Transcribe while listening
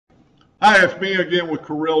Hi, it's me again with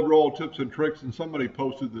Corel Draw Tips and Tricks, and somebody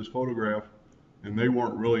posted this photograph, and they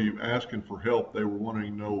weren't really asking for help. They were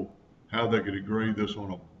wanting to know how they could engrave this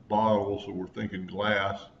on a bottle, so we're thinking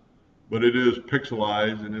glass. But it is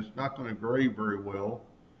pixelized, and it's not going to engrave very well.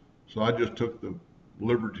 So I just took the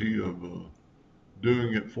liberty of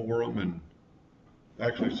doing it for them and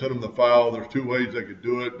actually sent them the file. There's two ways they could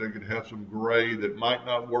do it. They could have some gray that might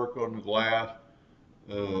not work on the glass.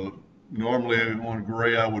 Normally on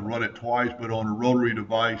gray I would run it twice, but on a rotary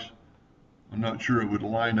device I'm not sure it would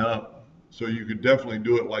line up. So you could definitely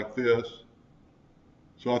do it like this.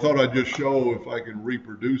 So I thought I'd just show if I can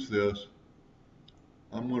reproduce this.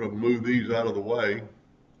 I'm going to move these out of the way,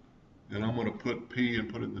 and I'm going to put P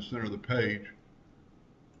and put it in the center of the page.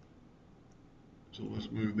 So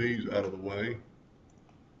let's move these out of the way.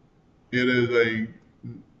 It is a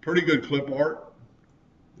pretty good clip art.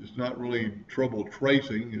 It's not really trouble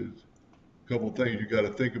tracing. It's a couple of things you got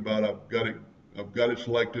to think about. I've got it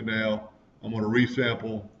selected now. I'm going to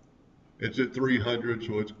resample. It's at 300,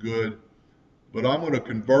 so it's good. But I'm going to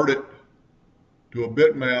convert it to a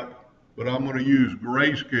bitmap, but I'm going to use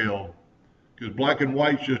grayscale because black and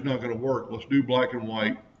white's just not going to work. Let's do black and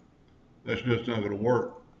white. That's just not going to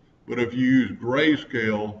work. But if you use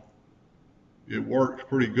grayscale, it works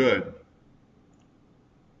pretty good.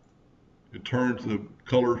 It turns the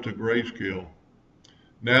colors to grayscale.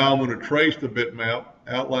 Now I'm going to trace the bitmap,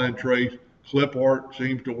 outline trace. Clip art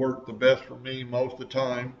seems to work the best for me most of the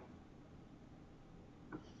time.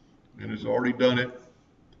 And it's already done it.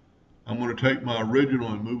 I'm going to take my original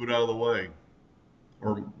and move it out of the way,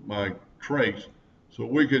 or my trace. So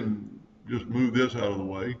we can just move this out of the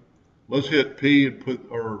way. Let's hit P and put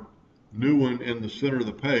our new one in the center of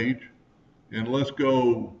the page. And let's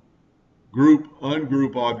go group,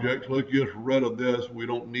 ungroup objects. Let's get rid of this. We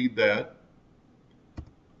don't need that.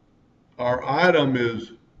 Our item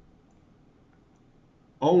is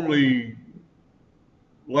only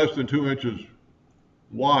less than 2 inches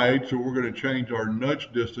wide, so we're going to change our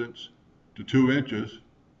nudge distance to 2 inches,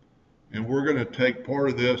 and we're going to take part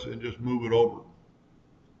of this and just move it over.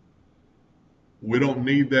 We don't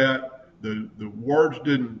need that. The words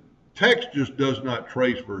didn't, text just does not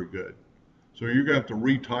trace very good. So you're going to have to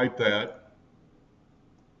retype that.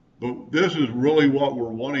 But this is really what we're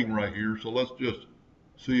wanting right here. So let's just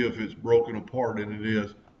see if it's broken apart, and it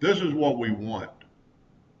is. This is what we want.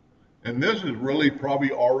 And this is really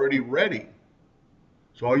probably already ready.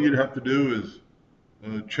 So all you'd have to do is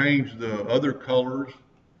change the other colors.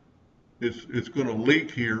 It's going to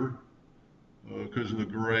leak here because of the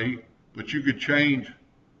gray, but you could change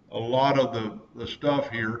a lot of the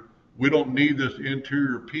stuff here. We don't need this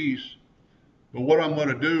interior piece, but what I'm going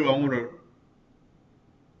to do, I'm going to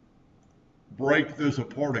break this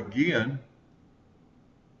apart again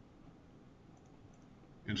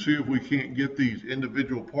and see if we can't get these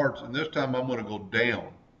individual parts. And this time I'm going to go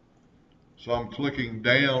down. So I'm clicking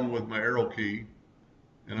down with my arrow key,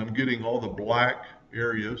 and I'm getting all the black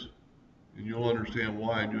areas, and you'll understand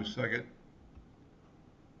why in just a second.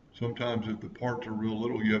 Sometimes if the parts are real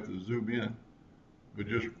little, you have to zoom in, but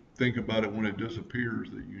just think about it when it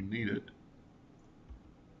disappears that you need it.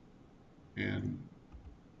 And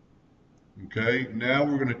okay, now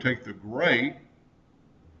we're going to take the gray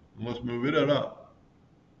and let's move it up.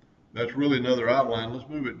 That's really another outline. Let's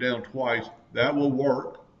move it down twice. That will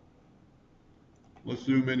work. Let's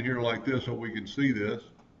zoom in here like this so we can see this.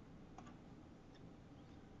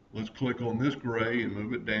 Let's click on this gray and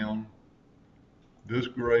move it down. This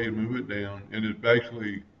gray and move it down. And it's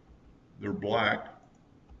basically, they're black.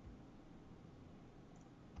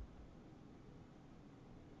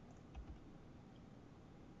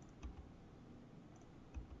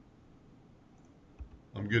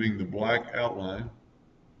 I'm getting the black outline.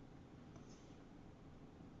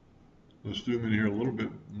 Let's zoom in here a little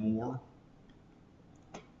bit more.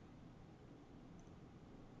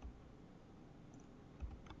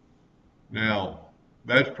 Now,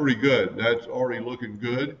 that's pretty good. That's already looking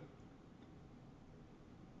good.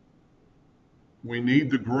 We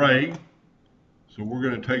need the gray, so we're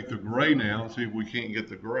going to take the gray now and see if we can't get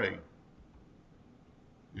the gray.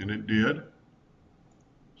 And it did.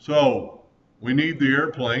 So, we need the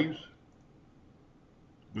airplanes,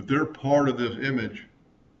 but they're part of this image.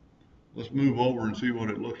 Let's move over and see what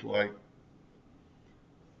it looks like.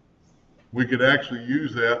 We could actually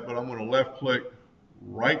use that, but I'm going to left click,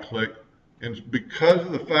 right click, and because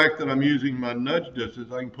of the fact that I'm using my nudge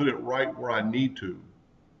distance, I can put it right where I need to.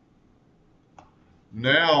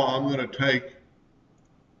 Now I'm going to take,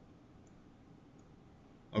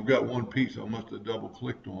 I've got one piece I must have double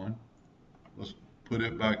clicked on. Let's put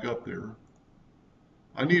it back up there.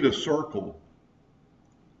 I need a circle,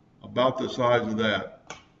 a about the size of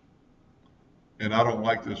that. And I don't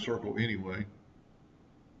like this circle anyway.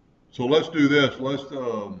 So let's do this.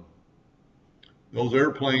 Those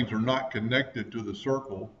airplanes are not connected to the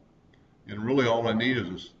circle. And really all I need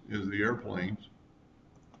is the airplanes.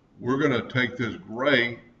 We're going to take this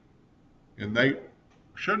gray, and they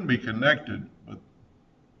shouldn't be connected, but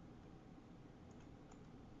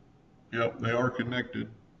yep, they are connected,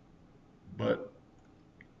 but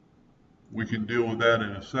we can deal with that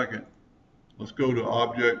in a second. Let's go to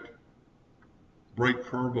Object, Break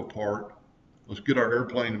Curve Apart. Let's get our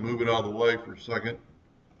airplane and move it out of the way for a second.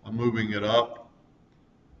 I'm moving it up,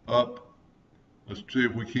 up. Let's see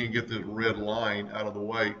if we can't get this red line out of the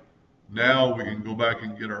way. Now we can go back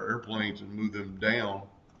and get our airplanes and move them down.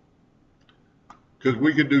 Because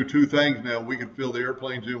we can do two things now. We can fill the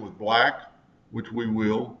airplanes in with black, which we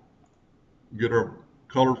will. Get our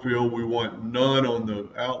color fill. We want none on the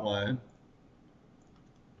outline.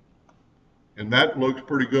 And that looks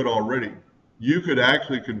pretty good already. You could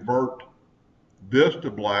actually convert this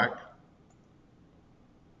to black,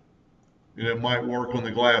 and it might work on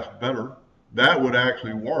the glass better. That would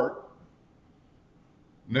actually work.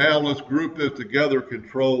 Now let's group this together,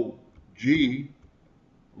 Control G.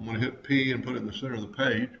 I'm going to hit P and put it in the center of the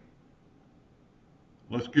page.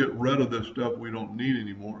 Let's get rid of this stuff we don't need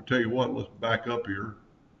anymore. I'll tell you what, let's back up here.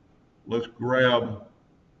 Let's grab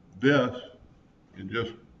this and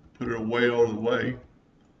just put it way out of the way.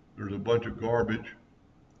 There's a bunch of garbage.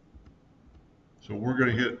 So we're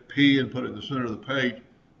going to hit P and put it in the center of the page.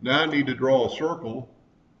 Now I need to draw a circle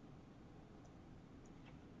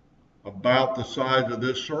about the size of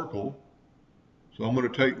this circle. So I'm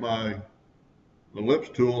going to take my ellipse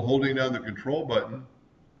tool, holding down the control button,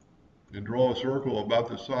 and draw a circle about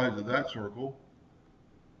the size of that circle.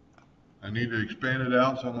 I need to expand it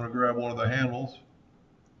out, so I'm going to grab one of the handles.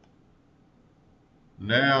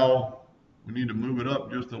 Now we need to move it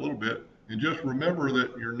up just a little bit. And just remember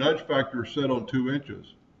that your nudge factor is set on 2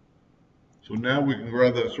 inches. So now we can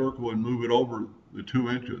grab that circle and move it over the 2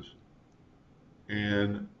 inches.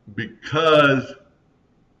 And because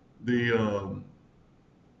the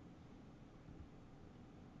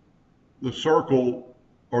circle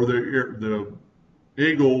or the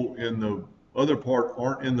eagle and the other part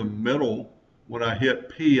aren't in the middle, when I hit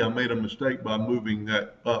P, I made a mistake by moving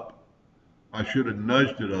that up. I should have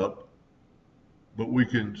nudged it up, but we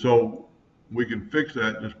can fix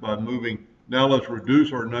that just by moving. Now let's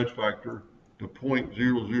reduce our nudge factor to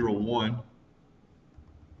 0.001.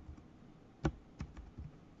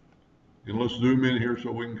 And let's zoom in here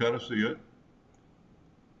so we can kind of see it.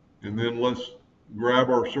 And then let's grab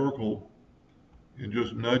our circle and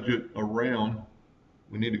just nudge it around.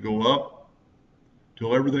 We need to go up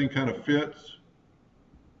till everything kind of fits.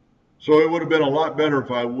 So it would have been a lot better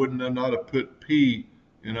if I wouldn't have not have put P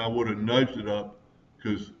and I would have nudged it up,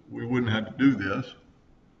 because we wouldn't have to do this.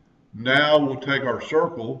 Now we'll take our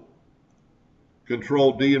circle,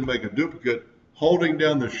 Control D, and make a duplicate, holding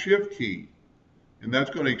down the Shift key. And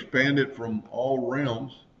that's going to expand it from all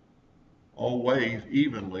realms, all ways,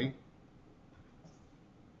 evenly.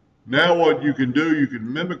 Now what you can do, you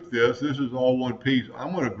can mimic this. This is all one piece.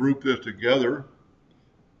 I'm going to group this together.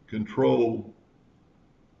 Control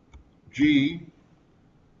G.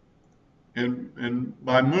 And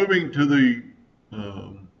by moving to the,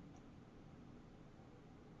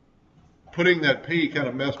 putting that P kind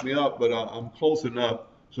of messed me up, but I'm close enough.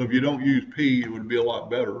 So if you don't use P, it would be a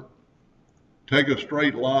lot better. Take a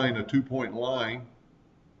straight line, a 2-point line,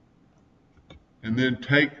 and then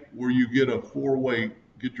take where you get a 4-way,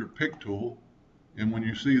 get your pick tool, and when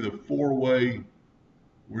you see the 4-way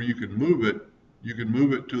where you can move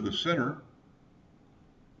it to the center.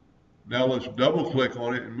 Now let's double click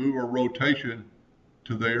on it and move our rotation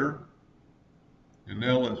to there. And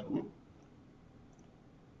now let's,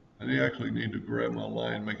 I actually need to grab my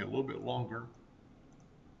line, make it a little bit longer.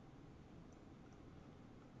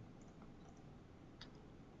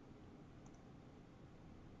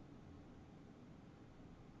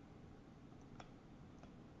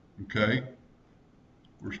 Okay,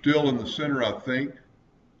 we're still in the center, I think.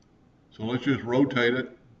 So let's just rotate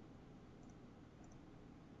it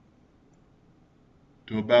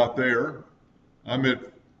to about there. I'm going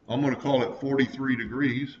to call it 43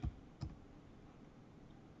 degrees.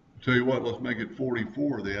 Tell you what, let's make it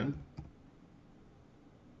 44 then.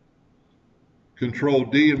 Control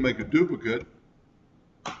D and make a duplicate.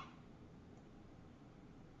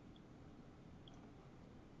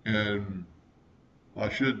 And I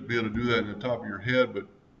should be able to do that in the top of your head, but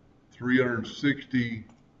 360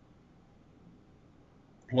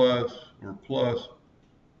 plus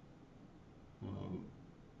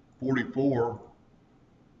 44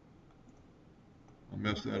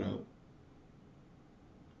 messed that up.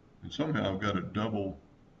 And somehow I've got a double,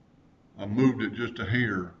 I moved it just a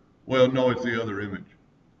hair. Well, no, it's the other image.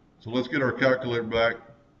 So let's get our calculator back.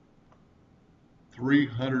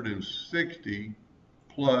 360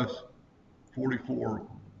 plus 44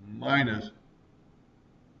 minus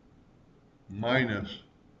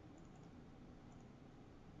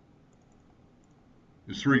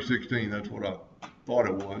is 316. That's what I thought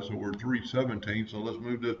it was. So we're 317. So let's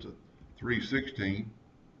move this to 316.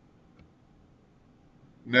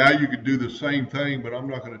 Now you could do the same thing, but I'm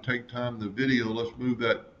not going to take time in the video. Let's move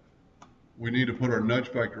that. We need to put our nudge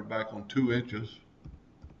factor back on 2 inches.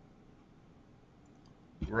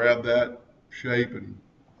 Grab that shape and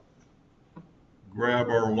grab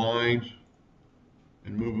our lines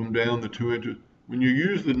and move them down the 2 inches. When you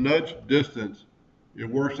use the nudge distance, it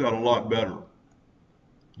works out a lot better.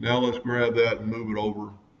 Now let's grab that and move it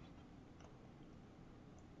over.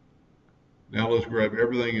 Now let's grab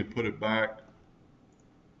everything and put it back.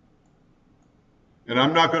 And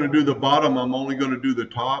I'm not going to do the bottom, I'm only going to do the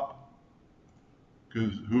top,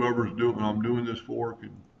 because whoever's doing I'm doing this for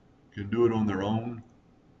can do it on their own.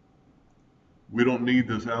 We don't need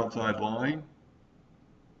this outside line.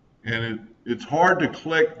 And it's hard to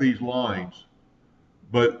click these lines,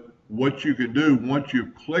 but what you can do once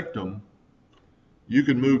you've clicked them, you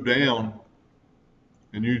can move down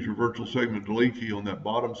and use your virtual segment delete key on that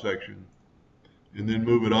bottom section and then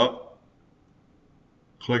move it up.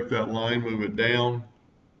 Click that line, move it down,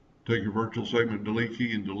 take your virtual segment delete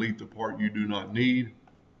key and delete the part you do not need.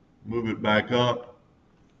 Move it back up.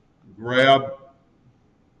 Grab.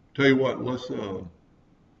 Tell you what, let's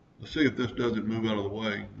see if this doesn't move out of the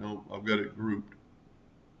way. No, I've got it grouped.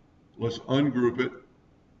 Let's ungroup it.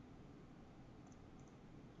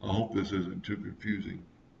 I hope this isn't too confusing.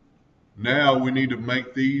 Now we need to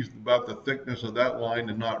make these about the thickness of that line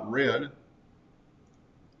and not red.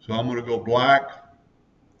 So I'm going to go black.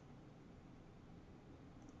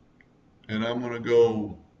 And I'm going to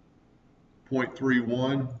go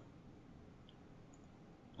 0.31.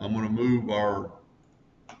 I'm going to move our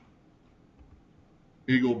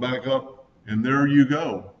eagle back up, and there you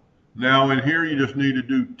go. Now in here you just need to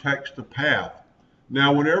do text to path.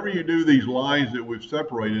 Now whenever you do these lines that we've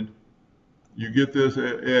separated, you get this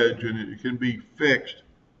edge and it can be fixed.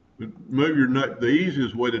 But move your nudge, the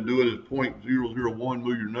easiest way to do it is 0.001,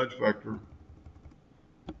 move your nudge factor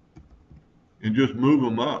and just move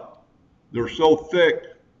them up. They're so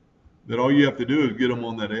thick that all you have to do is get them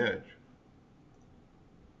on that edge.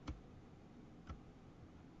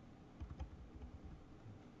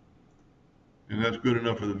 And that's good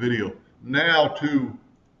enough for the video. Now to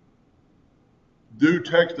do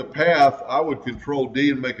text to path, I would Control D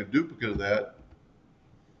and make a duplicate of that.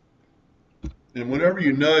 And whenever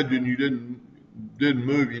you nudge and you didn't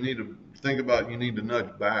move, you need to think about you need to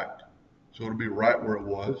nudge back. So it'll be right where it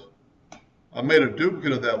was. I made a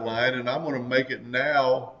duplicate of that line and I'm going to make it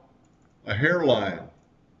now a hairline.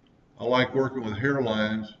 I like working with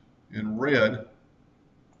hairlines in red.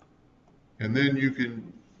 And then you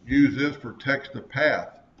can use this for text to path.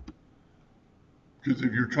 Because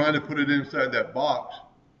if you're trying to put it inside that box,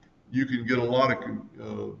 you can get a lot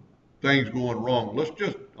of things going wrong.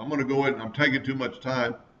 I'm going to go ahead and I'm taking too much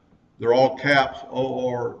time. They're all caps,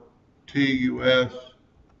 ORTUSSUPREMUS.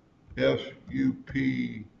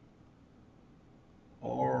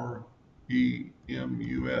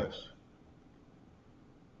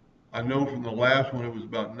 I know from the last one it was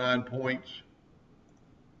about 9 points.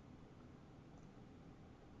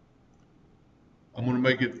 I'm going to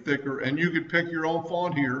make it thicker, and you can pick your own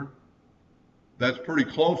font here. That's pretty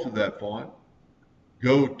close to that font.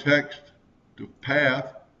 Go text to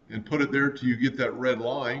path and put it there till you get that red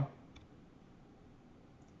line.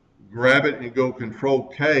 Grab it and go Control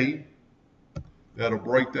K. That'll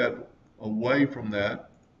break that away from that.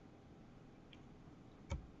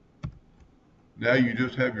 Now you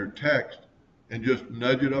just have your text and just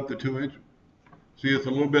nudge it up to 2 inches. See, it's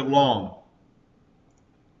a little bit long.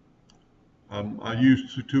 I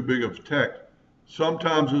used too big of text.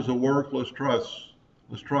 Sometimes this will work. Let's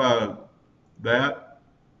try that.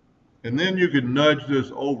 And then you can nudge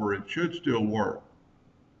this over. It should still work.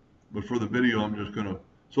 But for the video, I'm just going to.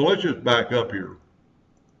 So let's just back up here.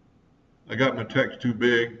 I got my text too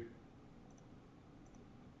big.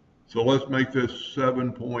 So let's make this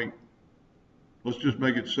 7 point. Let's just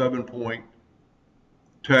make it 7 point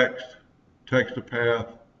text to path.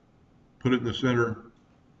 Put it in the center.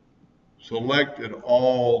 Select it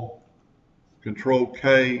all, Control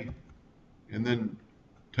K, and then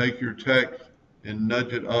take your text and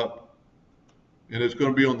nudge it up. And it's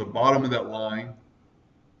going to be on the bottom of that line,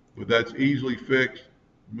 but that's easily fixed.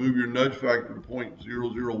 move your nudge factor to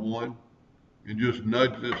 0.001 and just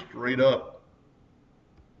nudge this straight up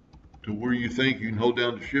to where you think you can hold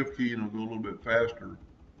down the shift key and it'll go a little bit faster.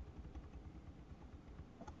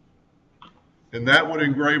 And that would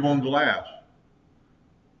engrave on glass.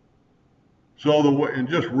 So the way, and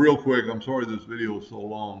just real quick, I'm sorry this video is so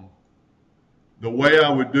long. The way I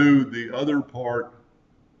would do the other part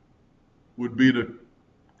would be to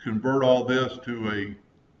convert all this to a,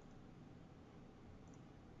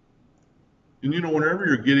 and you know, whenever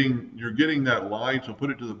you're getting that line, so put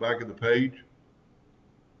it to the back of the page,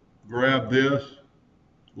 grab this,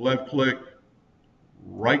 left click,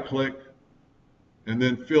 right click, and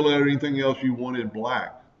then fill out anything else you want in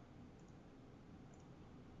black.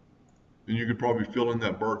 And you could probably fill in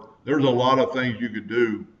that birth. There's a lot of things you could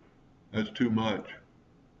do. That's too much.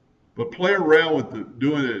 But play around with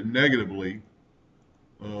doing it negatively.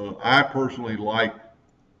 I personally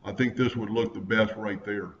I think this would look the best right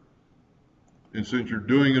there. And since you're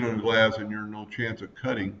doing it on glass and you're no chance of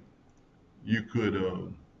cutting, you could,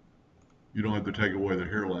 you don't have to take away the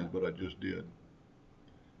hairline, but I just did.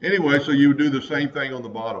 Anyway, so you would do the same thing on the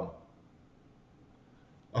bottom.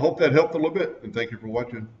 I hope that helped a little bit, and thank you for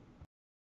watching.